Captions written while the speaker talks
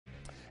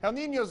El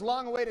Nino's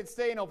long-awaited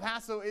stay in El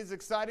Paso is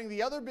exciting.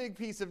 The other big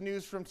piece of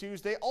news from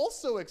Tuesday,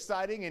 also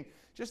exciting and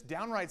just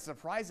downright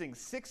surprising.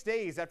 6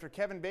 days after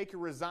Kevin Baker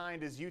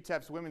resigned as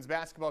UTEP's women's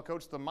basketball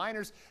coach, the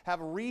Miners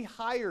have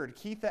rehired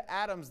Keitha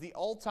Adams, the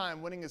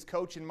all-time winningest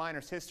coach in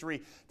Miners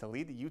history, to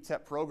lead the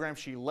UTEP program.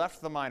 She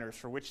left the Miners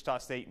for Wichita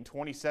State in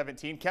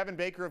 2017. Kevin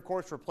Baker, of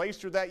course,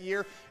 replaced her that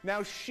year.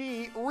 Now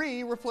she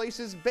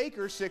replaces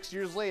Baker 6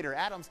 years later.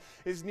 Adams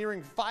is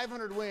nearing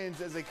 500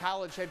 wins as a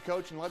college head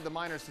coach and led the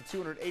Miners to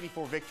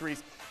 284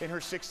 victories in her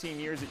 16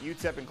 years at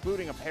UTEP,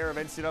 including a pair of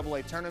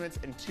NCAA tournaments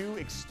and 2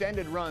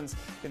 extended runs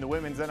in the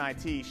women's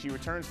NIT. She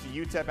returns to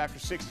UTEP after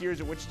 6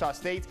 years at Wichita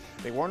State.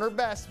 They weren't her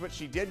best, but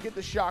she did get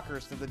the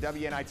Shockers to the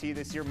WNIT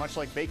this year, much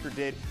like Baker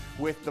did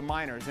with the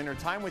Miners. In her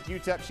time with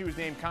UTEP, she was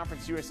named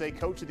Conference USA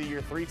Coach of the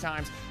Year 3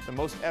 times, the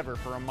most ever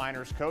for a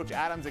Miners coach.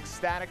 Adams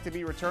ecstatic to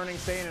be returning,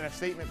 saying in a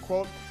statement,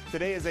 quote,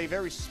 "Today is a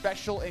very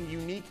special and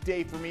unique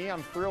day for me.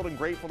 I'm thrilled and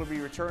grateful to be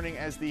returning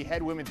as the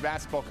head women's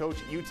basketball coach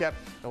at UTEP.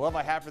 The love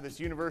I have for this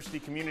university,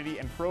 community,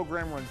 and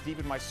program runs deep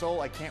in my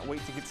soul. I can't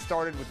wait to get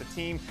started with the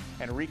team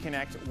and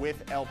reconnect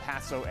with El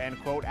Paso,"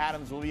 end quote.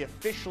 Adams will be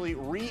officially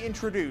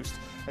reintroduced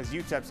as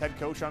UTEP's head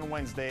coach on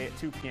Wednesday at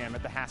 2 p.m.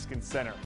 at the Haskins Center.